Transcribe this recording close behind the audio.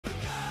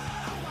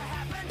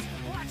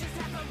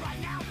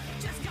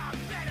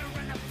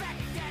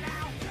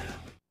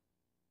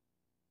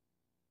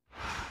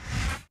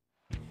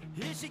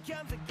Here she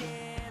comes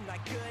again,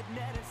 like good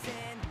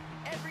medicine.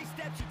 Every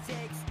step she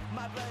takes,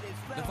 my blood is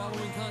flowing. The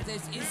following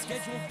contest is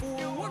scheduled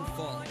for one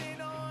fall.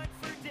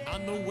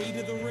 On the way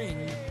to the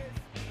ring,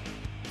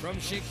 from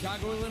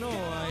Chicago,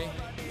 Illinois,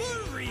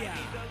 Maria.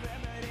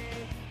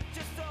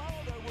 Just to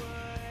hold her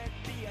would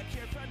be a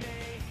cure for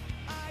me.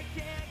 I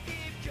can't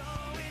keep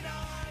going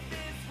on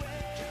this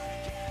way.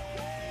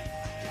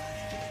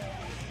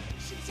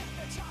 She's at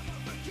the top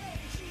of her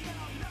game. She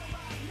don't know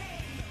my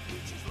name.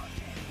 She's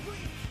looking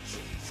weak.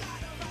 She's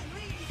out of my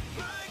league.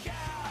 Look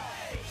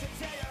out! She'll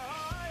tear your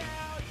heart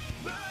out.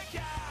 Look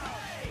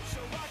out!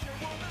 She'll rock your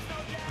world, there's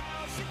no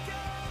doubt. She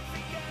comes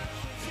again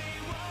when she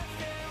wants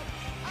to.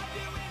 I'd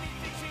do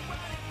anything she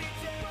wanted me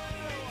to.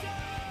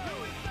 Who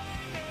is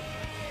find me?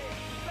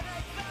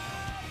 Back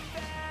like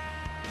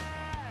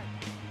that.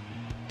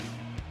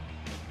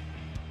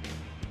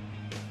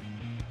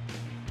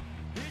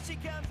 Here she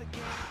comes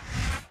again.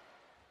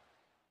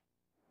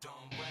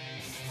 Don't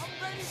waste. I'm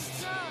ready to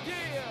shine.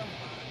 Yeah.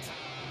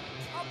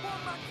 I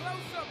want my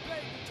close-up,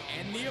 baby.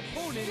 And the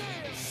opponent,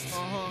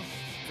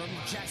 from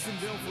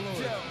Jacksonville,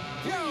 Florida,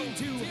 Yo, weighing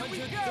here we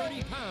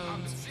 230 go.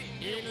 pounds,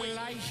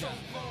 Elijah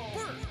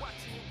Burke.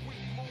 Watching we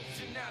move,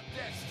 you're not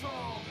that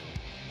strong.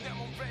 Now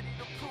I'm ready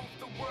to prove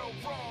the world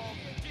wrong.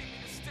 Give me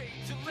the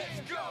stage and let's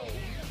go.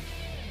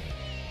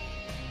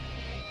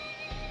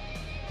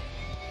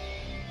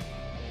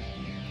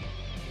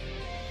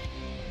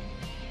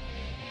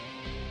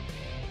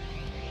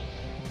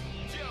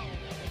 Yo,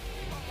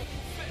 I'm a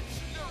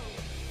professional.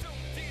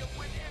 Don't deal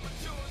with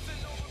amateurs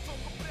and all the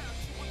talk about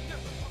you was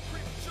never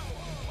premature.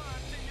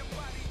 Mind in your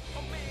body,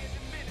 a man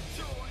in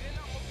miniature, and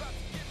I'm about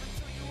to give it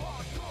to you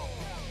hardcore.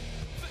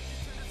 Flip you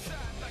to the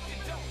side like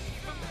it don't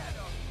even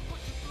matter.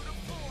 Put you through the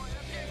floor and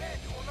have your head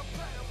on a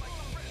platter like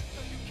the rest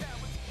of you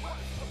cowards.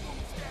 Watch the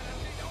food scatter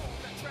in all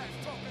that trash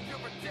talking.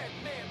 You're a dead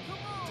man. Come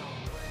on,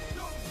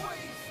 don't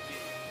waste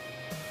it.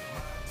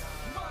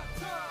 My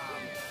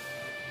time.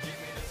 Give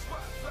me the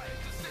spotlight,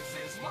 'cause this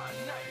is my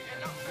night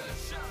and I'm gonna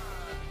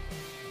shine.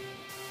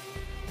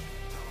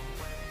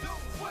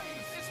 Don't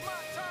wait, it's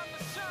my time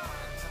to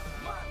shine.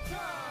 My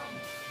time.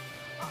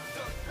 I'm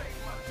done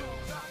paying my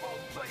dues. I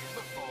won't play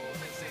the fool.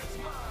 This is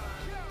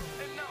mine,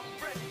 and I'm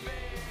ready,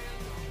 man.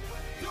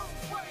 Don't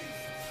wait,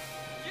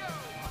 yo.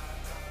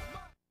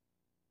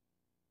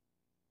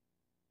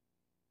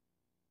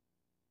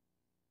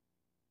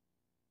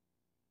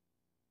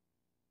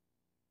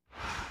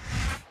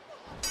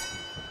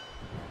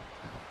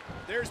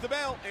 There's the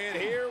bell, and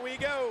here we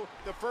go.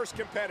 The first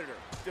competitor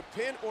to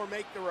pin or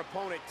make their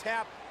opponent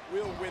tap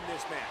will win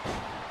this match.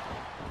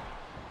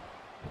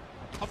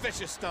 A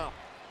vicious stomp.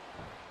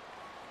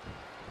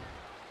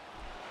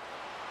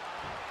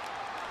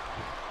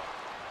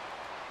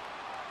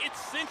 It's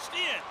cinched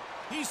in.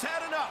 He's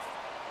had enough.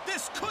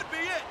 This could be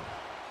it.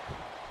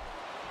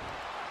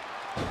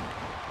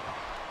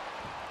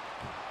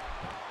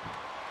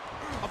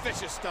 A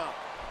vicious stomp.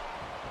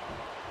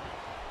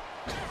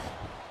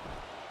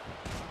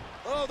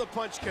 Oh, the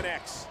punch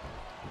connects.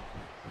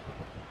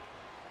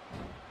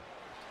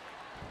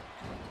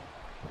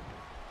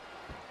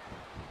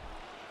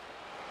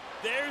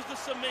 There's the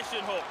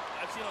submission hold.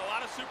 I've seen a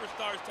lot of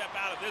superstars tap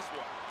out of this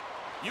one.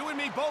 You and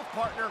me both,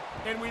 partner,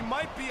 and we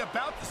might be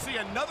about to see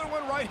another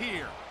one right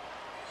here.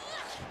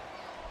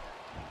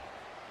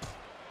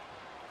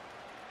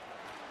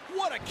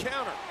 What a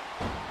counter.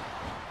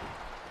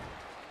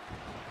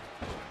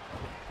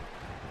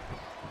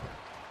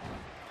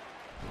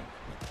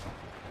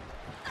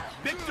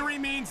 Victory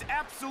means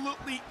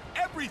absolutely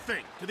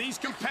everything to these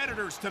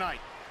competitors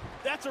tonight.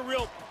 That's a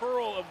real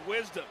pearl of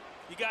wisdom.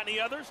 You got any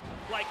others?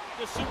 Like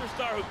the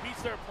superstar who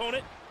beats their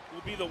opponent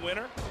will be the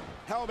winner?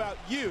 How about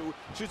you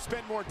should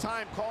spend more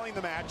time calling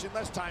the match and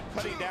less time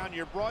cutting down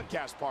your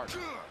broadcast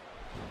partner?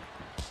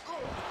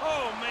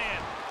 Oh,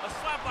 man. A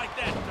slap like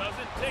that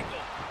doesn't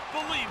tickle.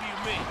 Believe you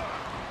me.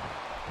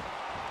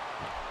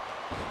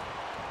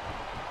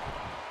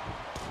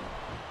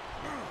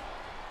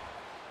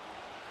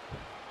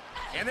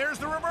 And there's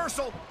the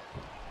reversal.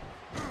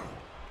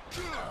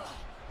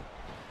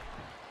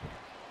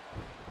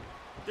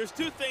 There's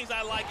two things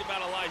I like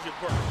about Elijah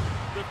Burke.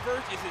 The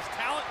first is his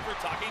talent for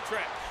talking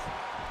trash.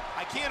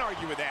 I can't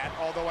argue with that,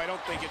 although I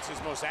don't think it's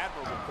his most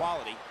admirable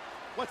quality.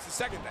 What's the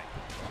second thing?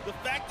 The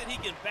fact that he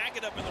can back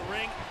it up in the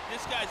ring,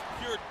 this guy's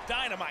pure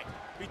dynamite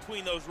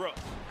between those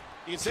ropes.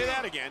 You can say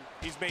that again.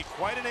 He's made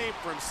quite a name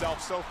for himself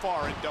so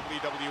far in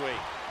WWE.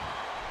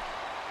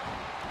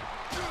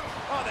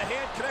 Oh, the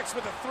hand connects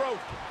with the throat.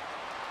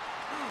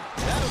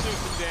 That'll do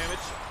some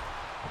damage.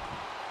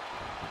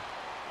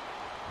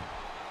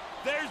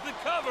 There's the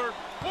cover.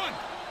 1,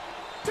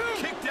 2.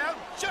 Kicked out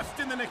just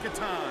in the nick of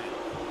time.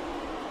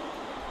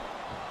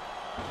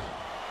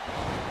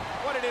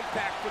 What an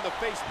impact from the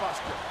face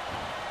buster.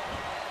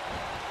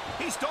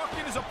 He's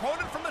stalking his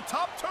opponent from the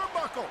top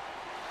turnbuckle.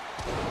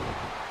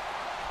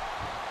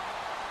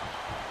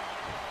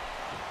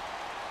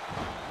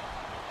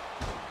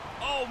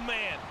 Oh,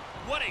 man.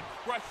 What a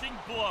crushing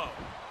blow.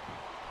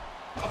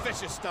 A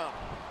vicious stomp.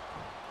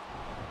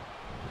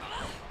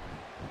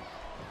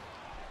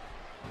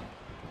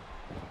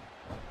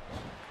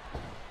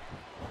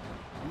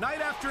 Night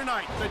after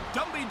night, the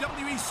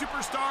WWE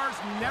superstars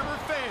never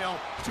fail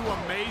to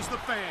amaze the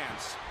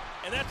fans.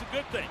 And that's a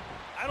good thing.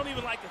 I don't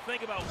even like to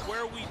think about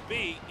where we'd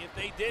be if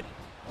they didn't.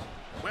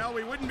 Well,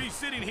 we wouldn't be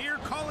sitting here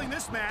calling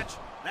this match,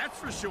 that's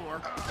for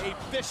sure. A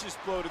vicious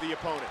blow to the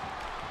opponent.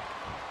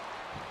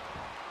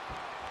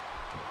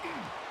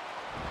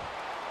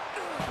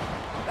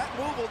 That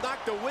move will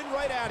knock the wind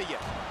right out of you.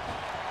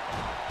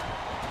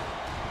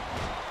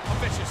 A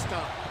vicious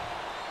stomp.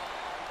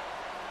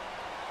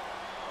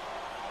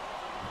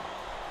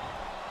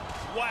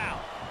 Wow,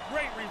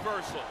 great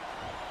reversal.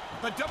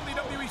 The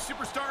WWE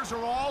superstars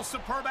are all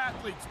superb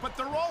athletes, but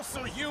they're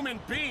also human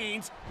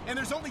beings, and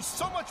there's only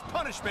so much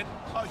punishment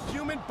a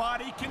human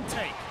body can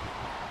take.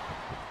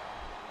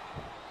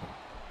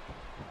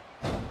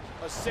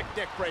 A sick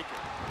neck breaker.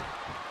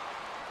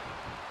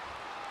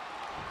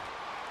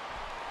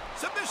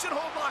 Submission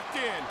hold locked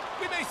in.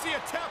 We may see a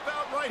tap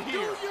out right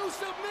here. Do you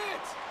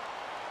submit?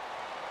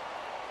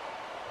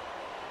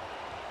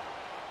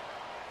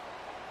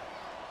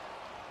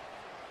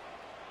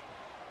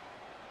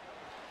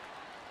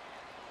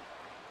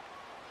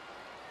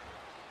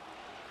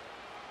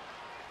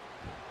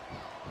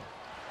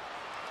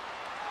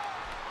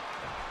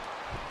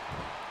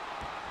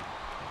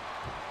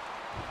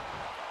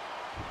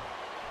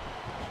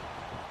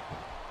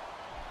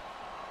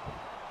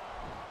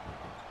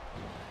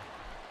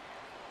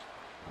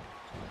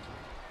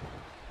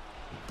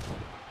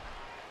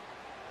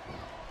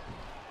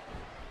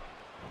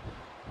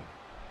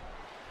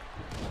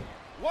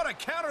 What a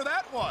counter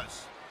that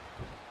was!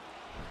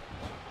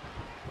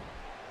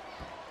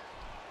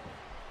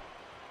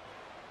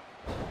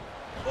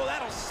 Well,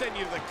 that'll send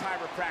you to the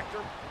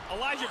chiropractor.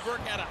 Elijah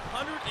Burke had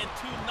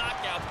 102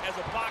 knockouts as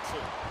a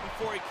boxer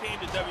before he came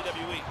to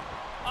WWE.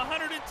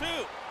 102!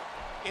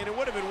 And it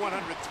would have been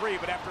 103,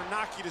 but after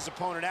knocking his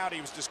opponent out, he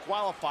was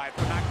disqualified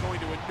for not going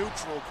to a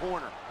neutral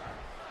corner.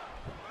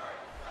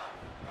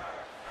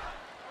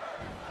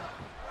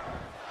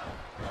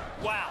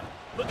 Wow,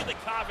 look at the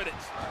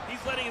confidence.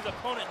 He's letting his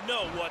opponent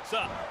know what's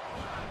up.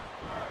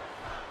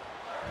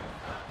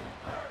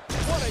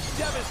 What a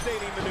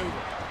devastating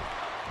maneuver.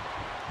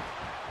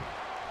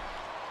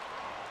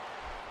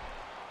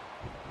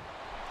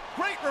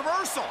 Great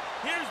reversal!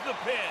 Here's the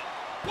pin.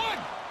 1,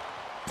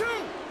 2!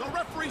 The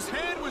referee's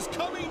hand was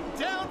coming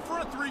down for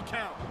a 3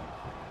 count.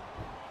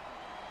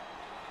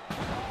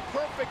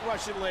 Perfect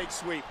Russian leg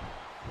sweep.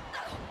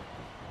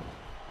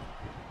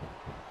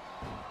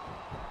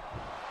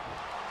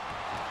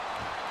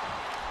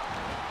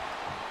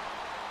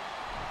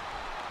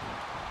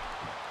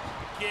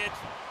 Kids,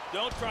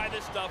 don't try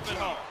this stuff at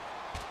home.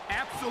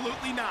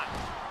 Absolutely not.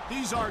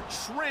 These are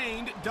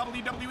trained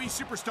WWE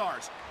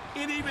superstars,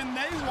 and even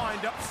they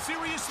wind up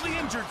seriously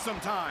injured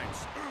sometimes.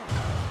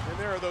 And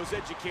there are those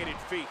educated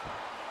feet.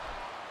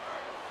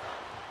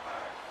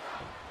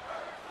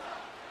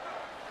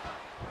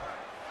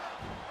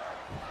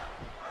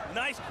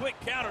 Nice quick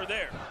counter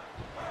there.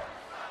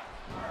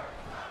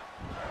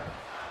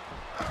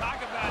 Talk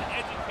about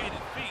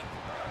educated feet.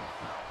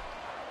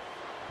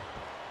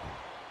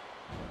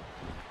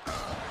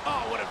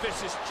 Oh, what a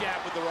vicious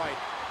jab with the right.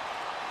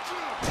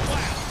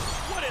 Wow,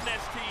 what an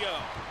STO.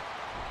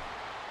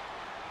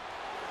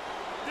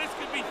 This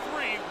could be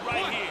 3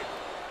 right 1, here.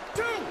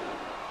 2,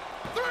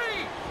 3!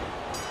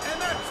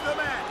 And that's the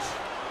match.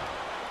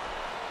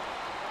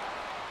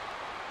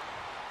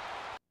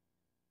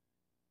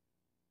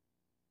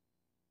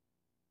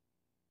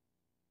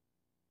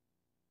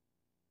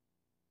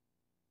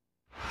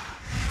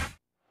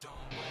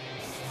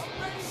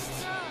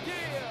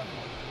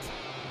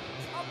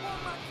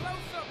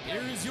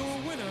 Here is your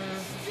winner,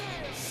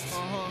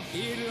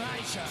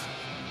 Elijah.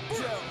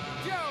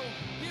 Joe,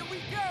 here we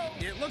go.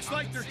 It looks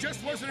like there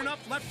just wasn't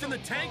enough left in the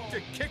tank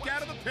to kick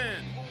out of the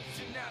pin.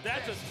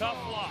 That's a tough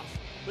loss.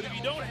 But if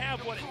you don't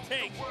have what it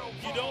takes,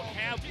 you don't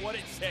have what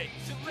it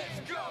takes.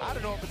 I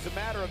don't know if it's a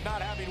matter of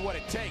not having what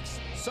it takes.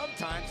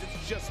 Sometimes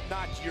it's just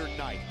not your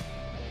night.